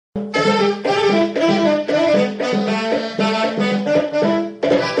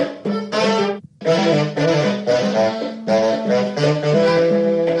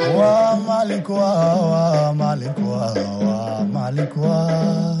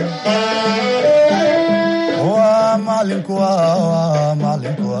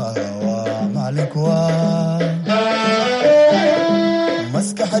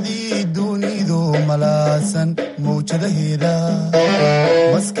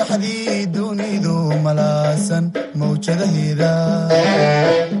maskaxdii dunidu malaasan mawjadaheeda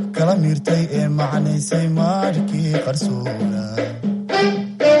kala miirtay ee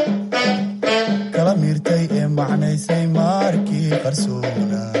macnaysay maarkii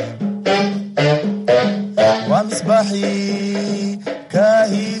qarsoona waa misbaaxii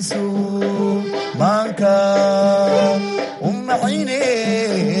kaahiisu maanka umacayne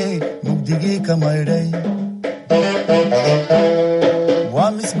mugdigii ka maydhay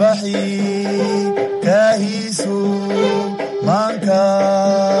waa misbaaxii kaahiisu maanka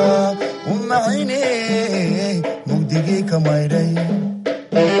umacayne mugdigii ka maydhay.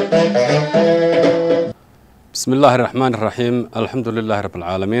 بسم الله الرحمن الرحيم الحمد لله رب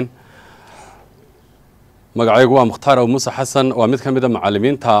العالمين magacaygu waa mukhtaar aw muuse xasan waa mid ka mid a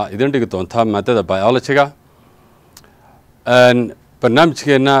macallimiinta idin dhigi doonta maadada biology-ga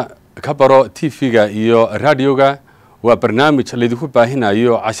barnaamijkeena ka baro TV-ga iyo radio-ga waa barnaamij laydinku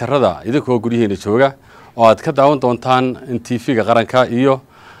baahinayo casharada idinkoo guryaheena jooga oo aad ka daawan doontaan TV-ga qaranka iyo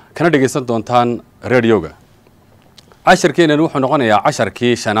kana dhageysan doontaan radio-ga. casharkeenan wuxuu noqonayaa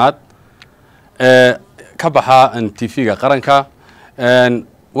casharkii shanaad ee ka baxa TV-ga qaranka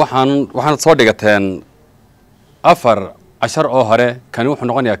waxaan soo dhigateen 4 cashar oo hore kani wuxuu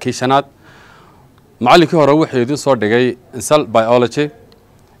noqonayaa kii shanaad. macallinkii hore wuxuu idin soo dhigay cell biology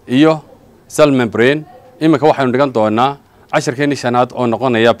iyo cell membrane. iminka waxaynu dhigan doonaa casharkeenii shanaad oo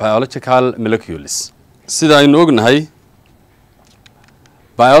noqonaya biological molecules. sida aynu ognahay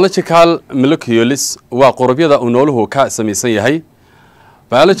biological molecules waa qurubyada uu nooluhu ka samaysan yahay.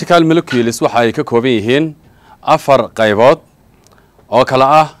 biological molecules waxa ay ka kooban yihiin 4 qaybood oo kala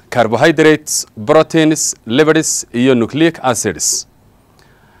ah carbohydrates, proteins, lipids iyo nucleic acids.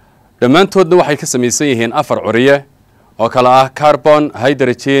 dhammaantoodna waxay ka samaysan yihiin 4 curiye oo kala ah carbon,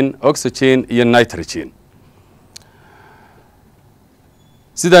 hydrogen, oxygen iyo nitrogen.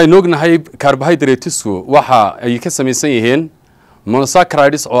 sida aynu ognahay carbohydratesku waxa ay ka samaysan yihiin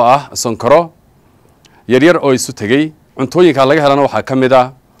monosaccharides oo ah sonkoro yaryar oo isu tegey. cuntooyinka laga helana waxaa ka mid ah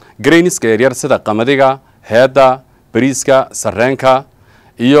grainska yaryar sida qamadiga, heedda, bariiska, sarreenka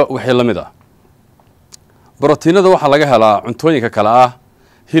iyo wixii la mid ah. borotiinada waxaa laga helaa cuntooyinka kale ah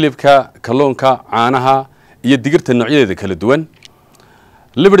hilibka, kalluunka, caanaha iyo digirta noocyadeeda kala duwan.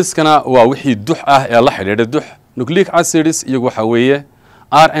 lipidskana waa wixii dux ah ee la xidhiidha dux. nucleic acids iyagu waxa weeye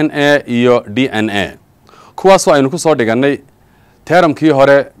RNA iyo DNA, kuwaasoo aynu ku soo dhigannay teramkii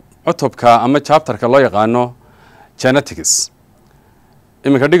hore cutubka ama chapterka loo yaqaano genetics.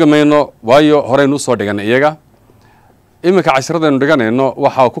 iminka dhigi mayno waayo horeynu usoo dhigannay iyaga. iminka casharadaynu dhiganayno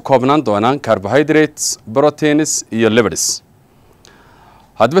waxaa ku koobnaan doonaan carbohydrates, proteins iyo lipids.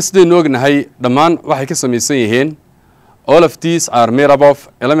 haddaba sidaynu ognahay dhammaan waxay ka samaysan yihiin all of these are made up of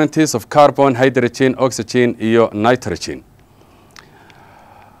elements of carbon, hydrogen, oxygen iyo nitrogen.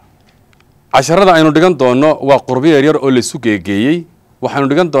 casharada aynu dhigan doono waa qurbiyo yaryar oo laysu geegeeyey. waxaynu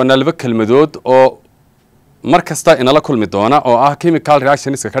dhigan doonaa 2 kelmadood oo mar kasta inala kulmi doona oo ah chemical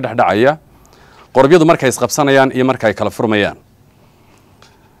reactionska ka dhex dhacaya qorbyadu markay isqabsanayaan iyo markay kala furmayaan.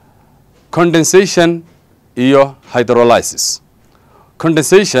 condensation iyo hydrolysis.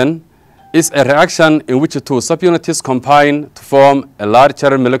 condensation is a reaction in which 2 subunits combine to form a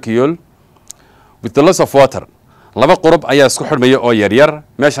larger molecule with the loss of water. 2 qurub ayaa isku xidhmaya oo yaryar,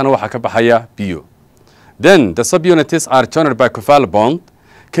 meeshana waxaa ka baxaya biyo. then the subunits are joined by covalent bond.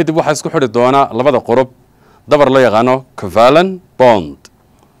 kadib waxaa isku xidhi doona 2 qurub dabar loo yaqaano covalent bond.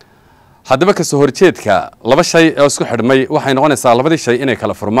 haddaba kasoo horjeedka 2 shay oo isku xidhmay waxay noqonaysaa 2 shay inay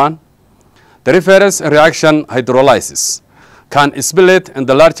kala furmaan. the reverse reaction hydrolysis can split in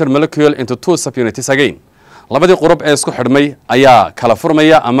the larger molecule into 2 subunits again. 2 qurub ee isku xidhmay ayaa kala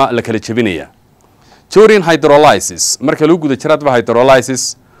furmaya ama la kala jebinaya. during hydrolysis, marka lagu guda jiro hydrolysis,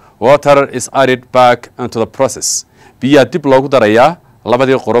 water is added back into the process. biyaa dib loogu darayaa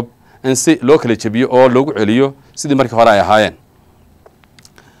 2 qurub in si loo kala jebiyo oo loogu celiyo sidii markii hore ay ahaayeen.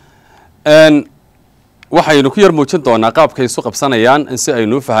 waxaynu ku yar muujin doonaa qaabka ay isu qabsanayaan in si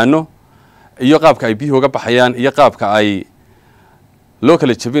aynu u fahanno iyo qaabka ay biyuhu uga baxayaan iyo qaabka ay loo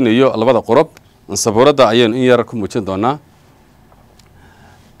kala jebinayo 2 qurub. sabuuradda ayaynu in yar ku muujin doonaa.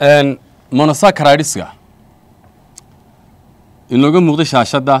 monosaccharideska inooga muuqda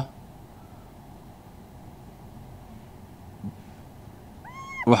shaashadda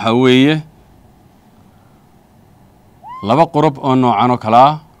waxa weeye 2 qurub oo noocan oo kale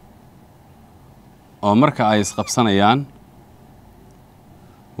ah oo marka ay isqabsanayaan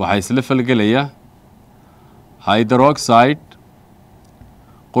waxay isla falgelaya hydroxide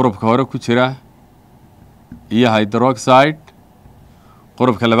qurubka hore ku jira iyo hydroxide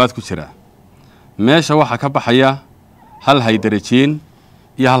qurubka labaad ku jira meesha waxaa ka baxaya hal hydrogen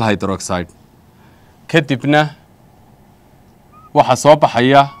iyo hal hydroxide kadibna waxaa soo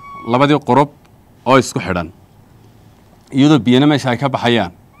baxaya labadii qurub oo isku xidhan iyadoo biyana meesha ay ka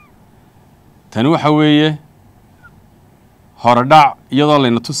baxayaan tani waxa weeye horodhac iyadoo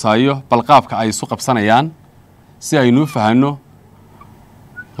layna tusaayo balqaabka ay isu qabsanayaan si aynu fahanno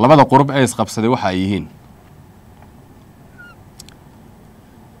labada qurub ee isqabsaday waxa ay yihiin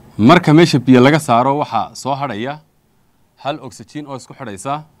marka meesha biyo laga saaro waxaa soo hadhaya hal oxygen oo isku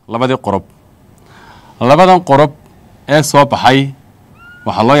xidhaysa labadii qurub labadan qurub ee soo baxay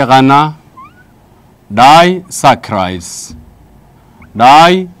waxaa loo yaqaanaa disaccharides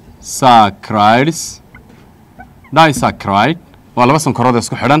disaccharide waa laba sonkarood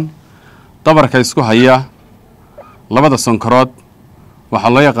isku xidhan dabarka isku haya labada sonkarood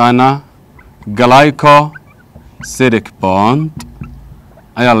waxaa loo yaqaanaa glycosidic bond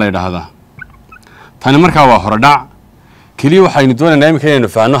ayaa la yidhaahdaa tani markaa waa horodhac keliya waxaynu doonaynaa iminka inaynu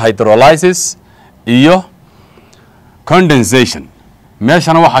fahanno hydrolysis iyo condensation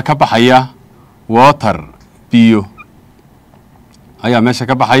meeshana waxaa ka baxaya water biyo ayaa meesha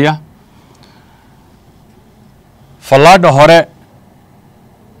ka baxaya fallaadha hore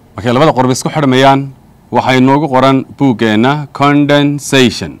markay labada qurub isku xidhmayaan waxay noogu qoran buuggeenna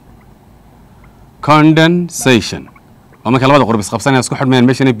condensation waa markay labada qurub isqabsanayaan isku xidhmayaan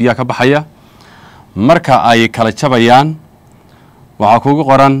meeshana biyaha ka baxaya marka ay kala jabayaan waxaa kugu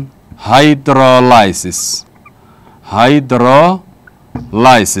qoran hydrolysis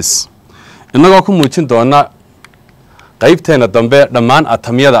innagoo ku muujin doona qaybteena dambe dhammaan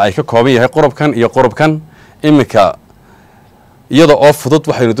atamyada ay ka kooban yahay qurubkan iyo qurubkan iminka iyada oo fudud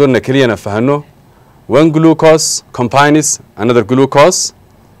waxaynu doonanaa keliyana fahanno one glucose combines another glucose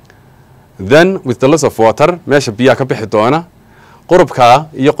then with the loss of water meesha biyaha ka bixi doona qurubka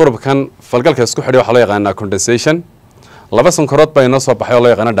iyo qurubkan falgalka isku xidhay waxaa loo yaqaanaa condensation laba sonkarood baa inoo soo baxay oo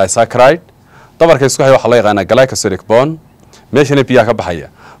loo yaqaana disaccharide dabarka isku xidhay waxaa loo yaqaanaa glycosidic bond meeshana biyaha ka baxaya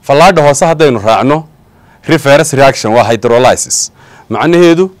fallaadha hoose haddaynu raacno reverse reaction waa hydrolysis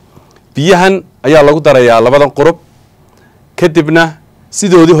macnaheedu biyahan ayaa lagu darayaa labadan qurub kadibna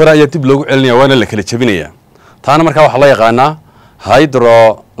sidoodii hore ayaa dib loogu celinaya waana la kala jebinaya taana markaa waxaa loo yaqaanaa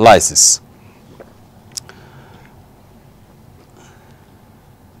hydrolysis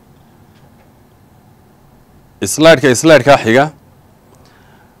slideka xiga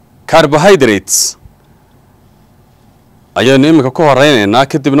carbohydrates ayaanu iminka ku horeynaynaa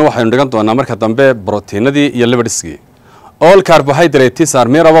kadibna waxaynu dhigan doonaa marka dambe brotiinadii iyo lipids-kii all carbohydrates are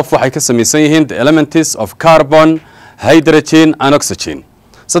made up waxay ka samaysan yihiin the elements of carbon hydrogen and oxygen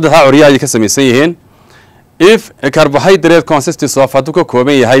saddexdaa curya ayay ka samaysan yihiin if a carbohydrate consists of hadduu ka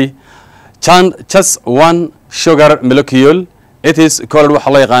kooban yahay just one sugar molecule it is called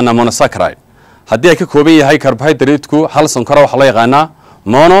waxaa loo yaqaanaa monosaccharide haddii ay ka kooban yahay carbohydrateku hal sonkoro waxaa loo yaqaanaa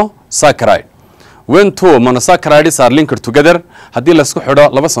monosaccharide when two monosaccharides are linked together haddii laisku xidho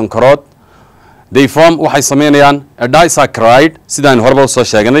laba sonkarood they form waxay samaynayaan a disaccharide sidaan horeba usoo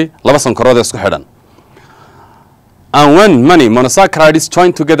sheegnay laba sonkarood ee isku xidhan and when many monosaccharides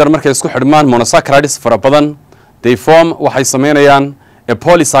join together markay isku xidhmaan monosaccharides fara badan they form waxay samaynayaan a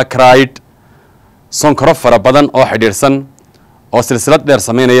polysaccharide sonkaro fara badan oo xidhiidhsan oo silsilad dheer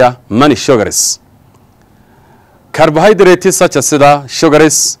samaynaya many sugars carbohydrates such as sida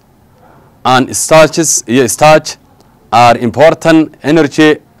sugars and starches iyo starch are important energy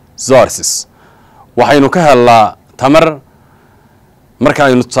sources waxaynu ka helnaa tamar marka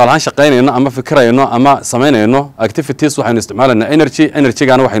aynu tusaalahaan shaqaynayno ama fikirayno ama samaynayno activities waxaynu isticmaalaynaa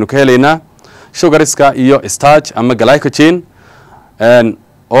energygana waxaynu ka helaynaa sugarska iyo starch ama glycogen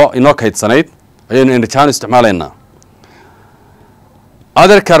oo inoo kaydsanayd ayaynu energy isticmaalaynaa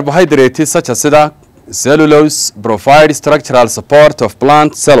other carbohydrates such as sida cellulose provide structural support of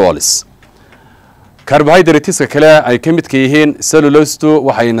plant cell walls carbohydrateska kale ay ka midka yihiin cellulosetu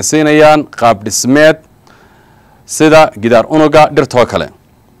waxayna siinayaan qaab dhismeed sida gidaar unuga dhirtoo kale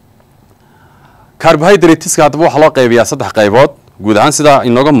carbohydrateska haddaba waxaa loo qaybiyaa saddex qaybood guud ahaan sida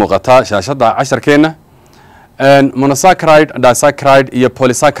inooga muuqata shaashadda casharkeenna monosaccharide disaccharide iyo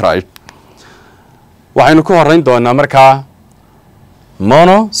polysaccharide waxaynu ku horeyn doonaa markaa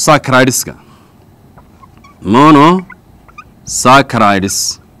monosaccharides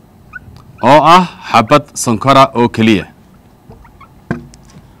oo ah xabad sonkora oo keliya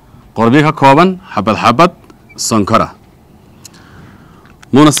qorbyo ka kooban xabad sonkora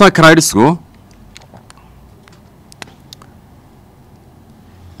monosaccharidesku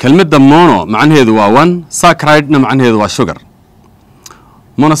kelmadda mono macnaheedu waa one, saccharide-na macnaheedu waa sugar.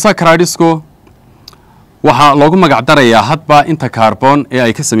 Monosaccharidesku waxaa loogu magac darayaa hadba inta kaarboon ee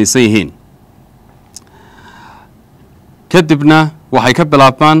ay ka samaysan yihiin. kadibna waxay ka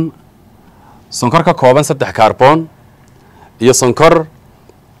bilaabmaan sonkor ka kooban 3 kaarboon iyo sonkor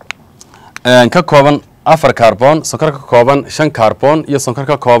ka kooban 4 kaarboon, sonkor ka kooban 5 kaarboon iyo sonkor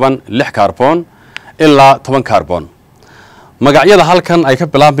ka kooban 6 kaarboon ilaa 10 kaarboon. magacyada halkan ay ka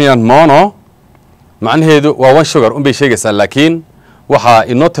bilaabmayaan mono macnaheedu waa one sugar un bay sheegaysaa, laakiin waxaa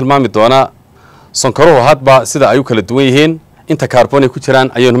inoo tilmaami doonaa sonkoruhu hadba sida ay u kala duwan yihiin, inta kaarboon ay ku jiraan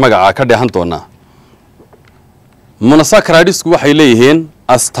ayaynu magaca ka dheehan doonaa. Monosaccharidesku waxay leeyihiin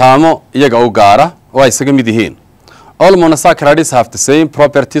astaamo iyaga u gaara oo ay isaga mid yihiin. All monosaccharides have the same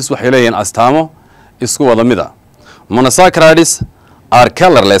properties. waxay leeyihiin astaamo isku wada mid ah. Monosaccharides are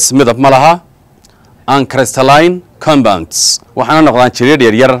colorless, midab ma laha, and crystalline compounds, waxaana noqdaan jireer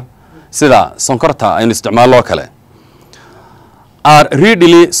yar yar sida sonkorta aynu isticmaalno kale. Are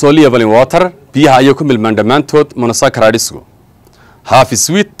readily soluble in water, biyaha ayay ku milmaan dhammaantood. Monosaccharidesku have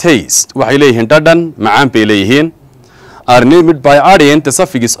sweet taste, waxay leeyihiin dhadhan macaan bay leeyihiin. Are named by adding the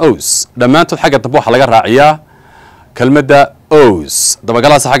suffix os, dhammaantood xagga dambe waxaa laga raaciyaa kelmadda os,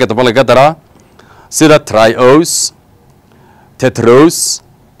 dabagalaas xagga dambe laga daraa sida triose, tetrose,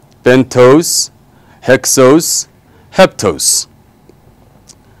 pentose, hexose, heptose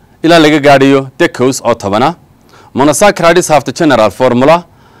ilaa laga gaadhayo decose oo 10 ah. Monosaccharides have the general formula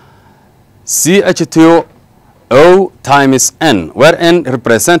CH2O times N, where N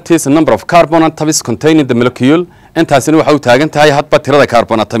represents the number of carbon atoms containing the molecule. intaasina waxa u taagan tahay hadba tirada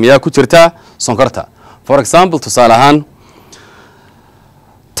carbon atomya ku jirta sonkorta. For example, tusaale ahaan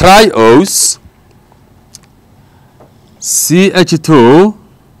triose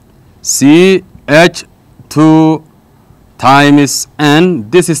CH2 times N.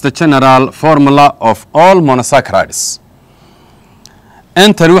 This is the general formula of all monosaccharides.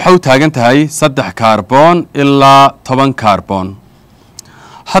 N-tani waxa u taagan tahay 3 kaarboon ilaa 10 kaarboon.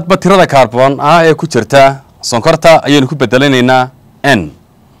 hadba tirada kaarboon ee ku jirta sonkorta ayaynu ku bedelanaynaa N.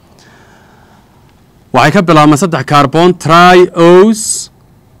 waxay ka bilaabmaan 3 kaarboon triose.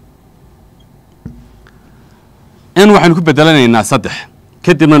 N waxaynu ku bedelanaynaa 3,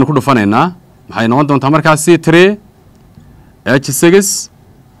 kadibna aynu ku dhufanaynaa, maxay noqon doontaa markaasi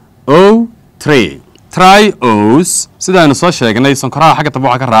 3H6O3. triose sidaaynu soo sheegnay sonkoraha xagga dambe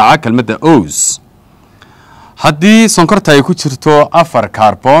waxaa ka raaca kelmadda os. haddii sonkorta ay ku jirto 4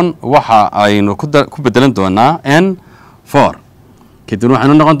 kaarboon waxa aynu ku bedelan doonaa N4, kadibna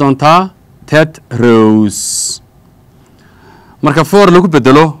waxaynu noqon doontaa tetrose. marka 4 lagu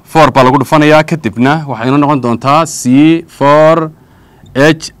bedelo 4 baa lagu dhufanayaa, kadibna waxaynu noqon doontaa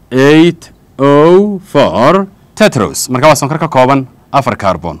C4H8O4 tetrose. marka waa sonkor ka kooban 4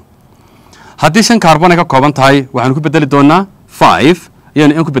 kaarboon. haddii 5 kaarboon ay ka kooban tahay waxaynu ku bedeli doonaa 5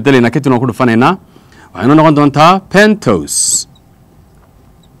 iyaynu N ku bedelaynaa, kadibna waan ku dhufanaynaa, waxaynu noqon doontaa pentose.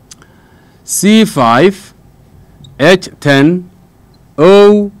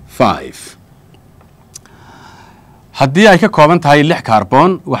 C5H10O5. haddii ay ka kooban tahay 6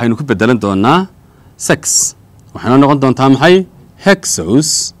 kaarboon waxaynu ku bedelan doonaa 6, waxaynu noqon doontaa maxay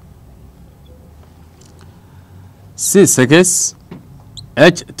hexose.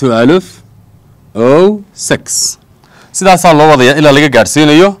 C6H12O6. sidaasaa loo wadaya ilaa laga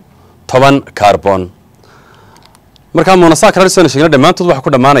gaadhsiinayo 10 kaarboon. markaa monosaccharides aynu sheegna dhammaantood waxay ku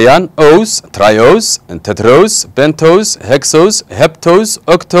dhammaanayaan os, triose, tetrose, pentose, hexose, heptose,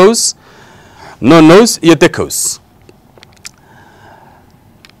 octose, nonose iyo decose.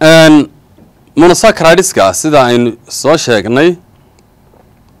 monosaccharideska sida aynu soo sheegnay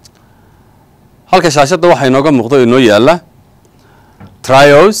halka shaashadda waxaa inooga muuqdo inoo yaala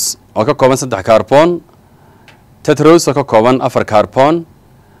triose oo ka kooban 3 kaarboon, tetrose oo ka kooban 4 kaarboon,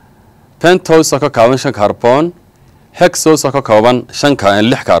 pentose oo ka kooban 5 kaarboon, hexose oo ka kooban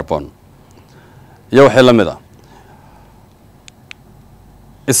 6 kaarboon iyo wixii la mid ah.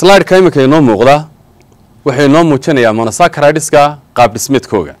 slide-ka imika inoo muuqda waxay inoo muujinayaa monosaccharideska qaab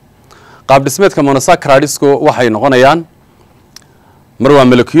dhismeedkooga. qaab dhismeedka monosaccharidesku waxay noqonayaan mar waa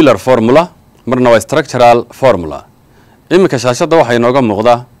molecular formula, marna waa structural formula. iminka shaashadda waxay inooga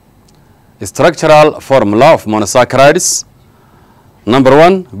muuqda structural formula of monosaccharides. number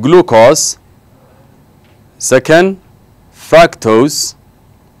 1 glucose, second fructose,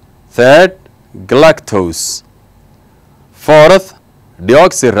 third galactose, fourth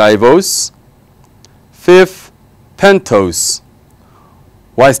deoxyribose, fifth pentose.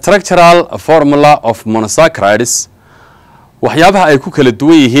 waa structural formula of monosaccharides. waxyaabaha ay ku kala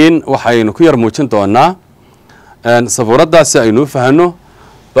duwan yihiin waxaynu ku yar muujin doonaa sabuuradda si aynu u fahanno.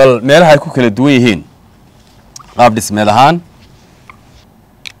 bal meelaha ay ku kala duwan yihiin qaab dhismeed ahaan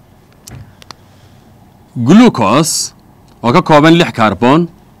glucose oo ka kooban 6 carbon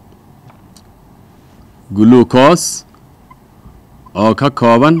glucose oo ka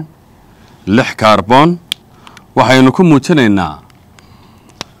kooban 6 carbon waxaynu ku muujinaynaa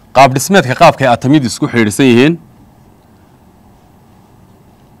qaab dhismeedka qaabka ay atamyadu isku xiriirsan yihiin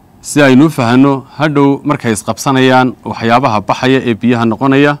si aynu fahanno hadhow markay isqabsanayaan waxyaabaha baxaya ee biyaha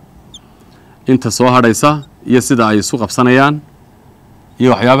noqonaya inta soo hadhaysa iyo sida ay isu qabsanayaan iyo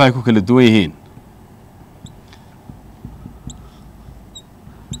waxyaabaha ay ku kala duwan yihiin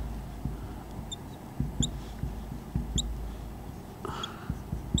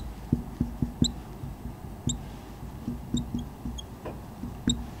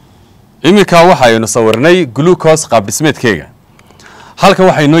iminka waxaynu sawirnay glucose qaab dhismeedkeega halkan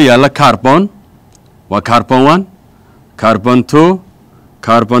waxaa inoo yaalla carbon waa carbon 1 carbon 2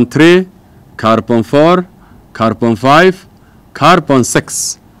 carbon 3 carbon 4 carbon 5 carbon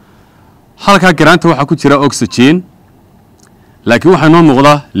 6 halkaa garaanta waxaa ku jira oxygen laakiin waxaa inoo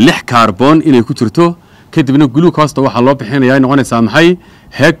muuqda 6 carbon inay ku jirto kadibna glucose waxaa loo bixinayaa ay noqonaysaa maxay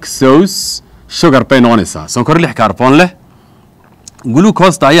hexose sugar bay noqonaysaa sonkor 6 carbon leh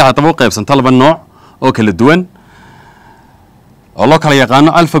glucose ayaa haddaba u qaybsanta 2 nooc oo kala duwan oo loo kala yaqaano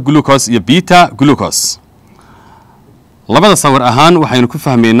alpha glucose iyo beta glucose labada sawir ahaan waxaynu ku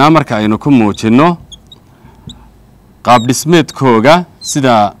fahmaynaa marka aynu ku muujinno qaab dhismeedkooga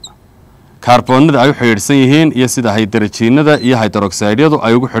sida kaarboonada ay u xidhiidhsan yihiin iyo sida hydrogenada iyo hydroxideyadu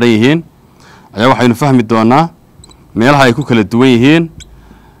ay ugu xidhan yihiin ayaa waxaynu fahmi doonaa meelaha ay ku kala duwan yihiin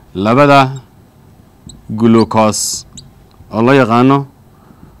labada glucose oo loo yaqaano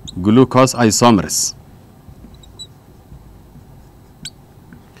glucose isomers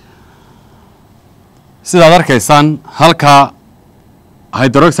sidaad arkaysaan halka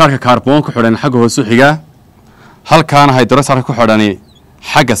hydroxideka carbon ku xidhan xagga hoose u xigaa halkaana hydroxideka ku xidhani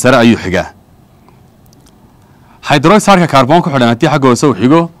xagga sare ayuu xigaa hydroxideka carbon ku xidhan haddii xagga hoose u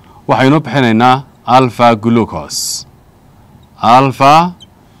xigo waxaynu bixinaynaa alpha glucose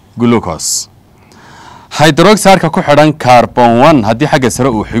hydroxideka ku xidhan carbon 1 haddii xagga sare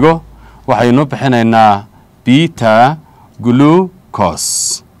uu xigo waxaynu bixinaynaa beta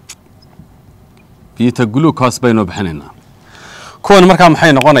glucose baynu bixinaynaa kuwan markaa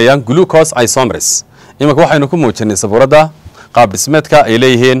maxay noqonayaan glucose isomers iminka waxaynu ku muujinay sabuuradda qaab dhismeedka ay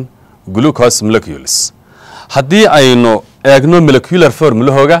leeyihiin glucose molecules haddii aynu eegno molecular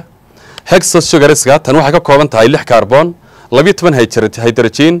formulahooga hexose sugarska tan waxay ka kooban tahay 6 carbon 12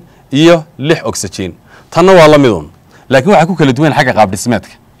 hydrogen iyo 6 oxygen tanna waa la midun laakiin waxay ku kala duwan xagga qaab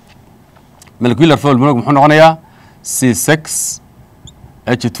dhismeedka molecular formula muxuu noqonayaa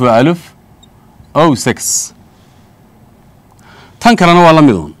C6H12 O6 tan kalena waa la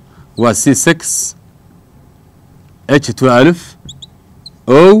midun waa C6H12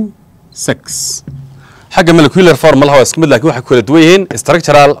 O6 xagga molecular formulaha waa isku mid laakiin waxay ku kala duwan yihiin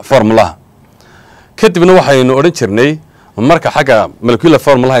structural formulaha kadibna waxaynu odhan jirnay marka xagga molecular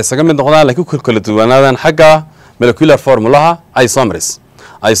formulaha isaga mid noqdaan laakiin ku kala duwanaadaan xagga molecular formulaha isomers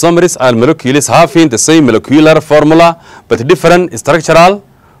are molecules having the same molecular formula but different structural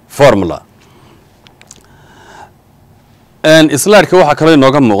formula islaarka waxaa kaloo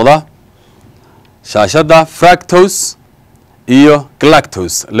inooga muuqda shaashadda fructose iyo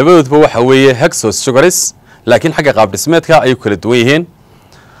galactose labadoodba waxa weeye hexose sugars laakiin xagga qaab dhismeedka ayay ku kala duwan yihiin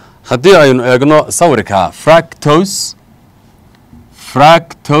haddii aynu eegno sawirka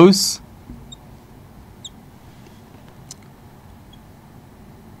fructose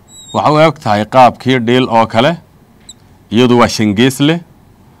waxa u eg tahay qaabkii dhiil oo kale iyadu waa 5 gees leh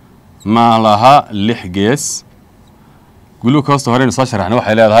ma laha 6 gees glucose horeynu soo sharaxnay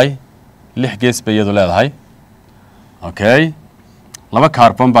waxay leedahay 6 gees bay iyadu leedahay okay 2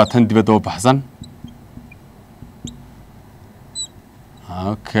 carbon baa tan dibadda u baxsan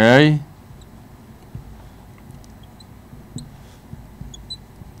okay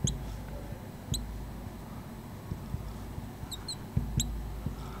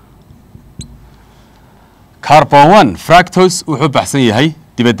carbon 1 fructose wuxuu baxsan yahay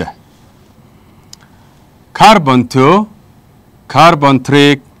dibadda carbon 2 carbon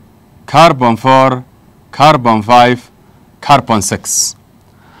 3 carbon 4 carbon 5 carbon 6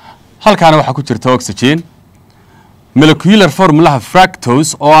 halkaana waxaa ku jirta oxygen molecular formulaha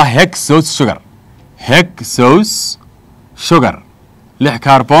fructose oo ah hexose sugar 6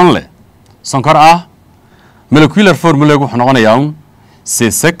 carbon leh sonkor ah molecular formula wuxuu noqonayaa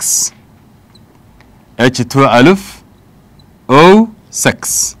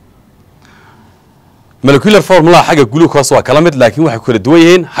C6H12O6 molecular formula xagga glucose waa kala mid laakiin waxay ku kala duwan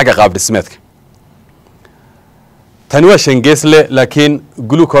yihiin xagga qaab dhismeedka tani waa 5 gees leh laakiin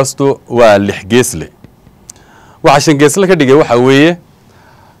glucose waa 6 gees leh waxa 5 gees ka dhigay waxa weeye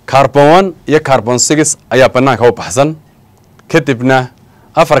carbon 1 iyo carbon 6 ayaa banaanka u baxsan kadibna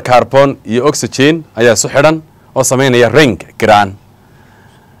 4 carbon iyo oxygen ayaa isu xidhan oo sameynaya ring gran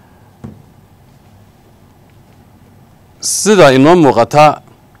sida inoo muuqata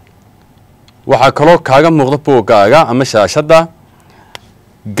waxa kaloo kaaga muuqda buugaaga ama shaashada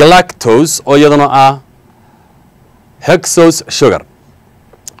galactose oo iyaduna ah hexose sugar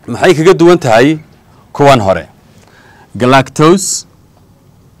maxay kaga duwan tahay kuwan hore galactose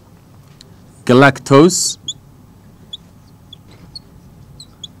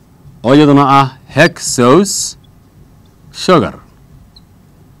oo iyaduna ah hexose sugar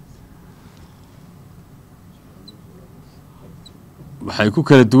waxay ku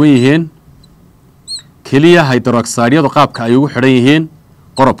kala duwan yihiin kaliya hydroxide-yadu qaabka ay ugu xidhan yihiin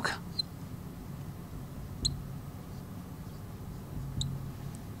qorobka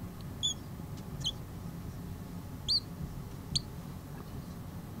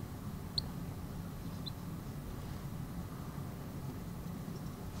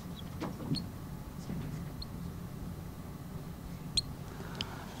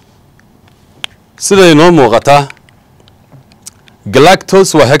sida inoo muuqata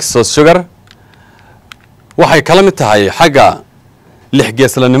galactose waa hexose sugar waxay kala mid tahay xagga 6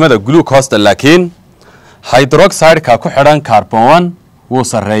 geeslanimada glucose laakiin hydroxide-ka ku xidhan carbon 1 wuu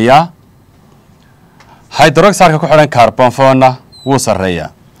sareeyaa hydroxide-ka ku xidhan carbon 4 wuu sareeyaa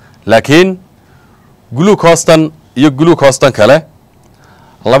laakiin glucose iyo glucose kale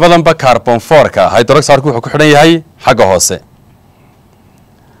labadanba carbon 4ka hydroxide-ku wuxuu ku xidhan yahay xagga hoose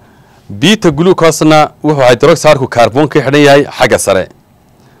beta glucose wuxuu hydroxide-ku carbon ka xidhan yahay xagga sare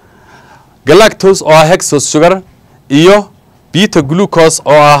galactose oo ah hexose sugar iyo beta glucose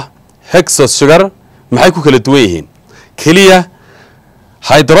oo ah hexose sugar maxay ku kala duwan yihiin kaliya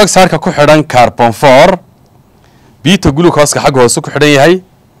hydroxide-ka ku xidhan carbon 4 beta glucose-ka xagga hoose ku xidhan yahay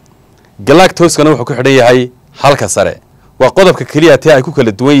galactose-kana wuxuu ku xidhan yahay halka sare waa qodobka kaliya tii ay ku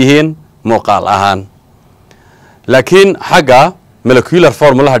kala duwan yihiin muuqaal ahaan laakiin xagga molecular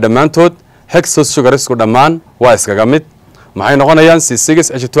formulaha dhammaantood hexose sugar isku dhammaan waa iskaga mid maxay noqonayaan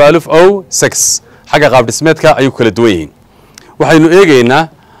C6H12O6 xagga qaab dhismeedka ayuu kala duwan yihiin waxaynu eegaynaa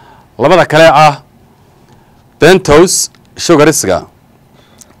labada kale ah pentose sugariska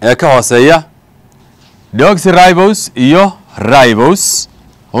ee ka hooseeya deoxyribose iyo ribose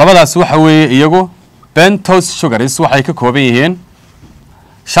labadaas waxa weeye iyagu pentose sugaris waxay ka kooban yihiin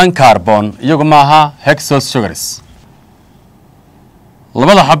 5 carbon iyagu maaha hexose sugaris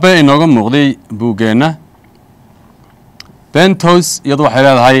labada xabbe inooga muuqday buuggeena pentose iyadu waxay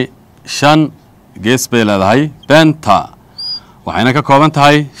leedahay 5 gees bay leedahay penta waxayna ka kooban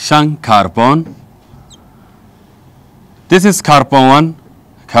tahay 5 carbon this is carbon 1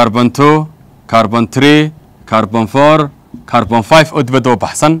 carbon 2 carbon 3 carbon 4 carbon 5 oo dibadda u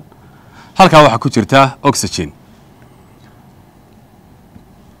baxsan halkaa waxaa ku jirta oxygen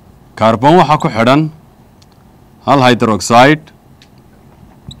carbon waxaa ku xidhan hal hydroxide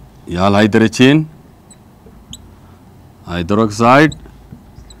iyo hal hydrogen hydroxide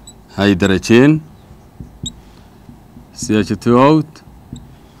hydrogen CH2O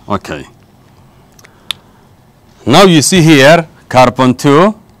okay now you see here carbon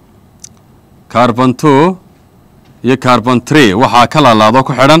 2 iyo carbon 3 waxaa ka laalaado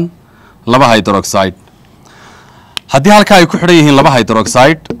ku xidhan laba hydroxide haddii halkaa ay ku xidhan yihiin laba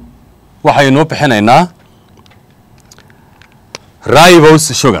hydroxide waxaynu bixinaynaa ribose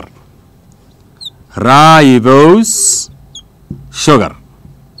sugar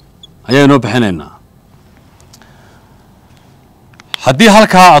ayaynu bixinaynaa haddii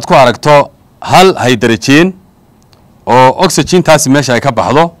halkaa aad ku aragto hal hydrogen oo oxygen-taasi meesha ay ka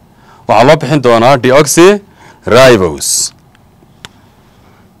baxdo waxaa loo bixin doonaa deoxyribose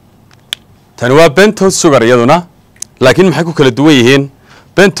tani waa pentose sugar iyaduna laakiin maxay ku kala duwan yihiin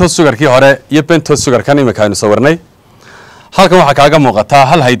pentose sugarkii hore iyo pentose sugarkan imika aynu sawirnay halkan waxaa kaaga muuqataa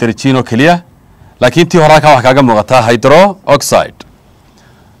hal hydrogen oo keliya laakiin tii hore halkan waxaa kaaga muuqataa hydroxide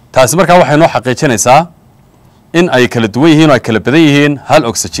taasi markaa waxay noo xaqiijinaysaa in ay kala duwan yihiin oo ay kala badan yihiin hal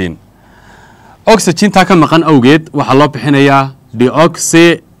oxygen oxygen-taa ka maqan awgeed waxaa loo bixinayaa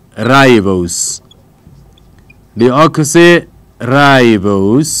deoxyribose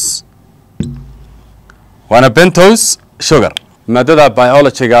waana pentose sugar maadada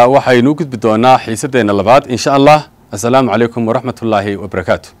biology-ga waxaynu u gudbi doonaa xiisaddeena labaad insha allah assalaamu calaykum waraxmat ullaahi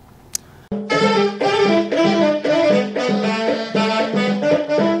wabarakaatu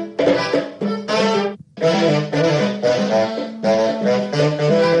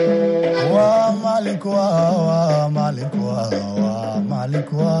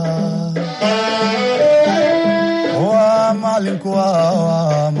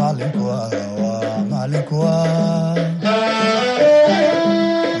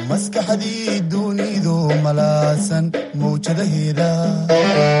maskaxdii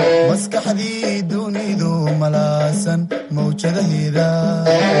dunidu malaasan mawjadaheeda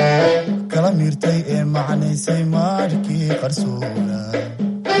kala miirtay ee macnaysay maarkii qarsoona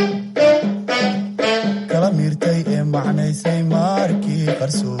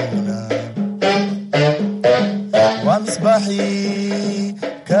waa misbaaxii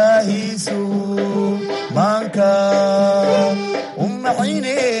kaahiisu maanka u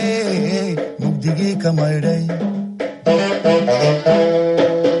macine mugdigii ka maydhay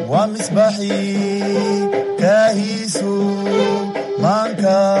waa misbaaxii kaahiisu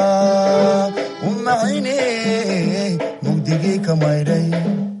maanka u macine mugdigii ka maydhay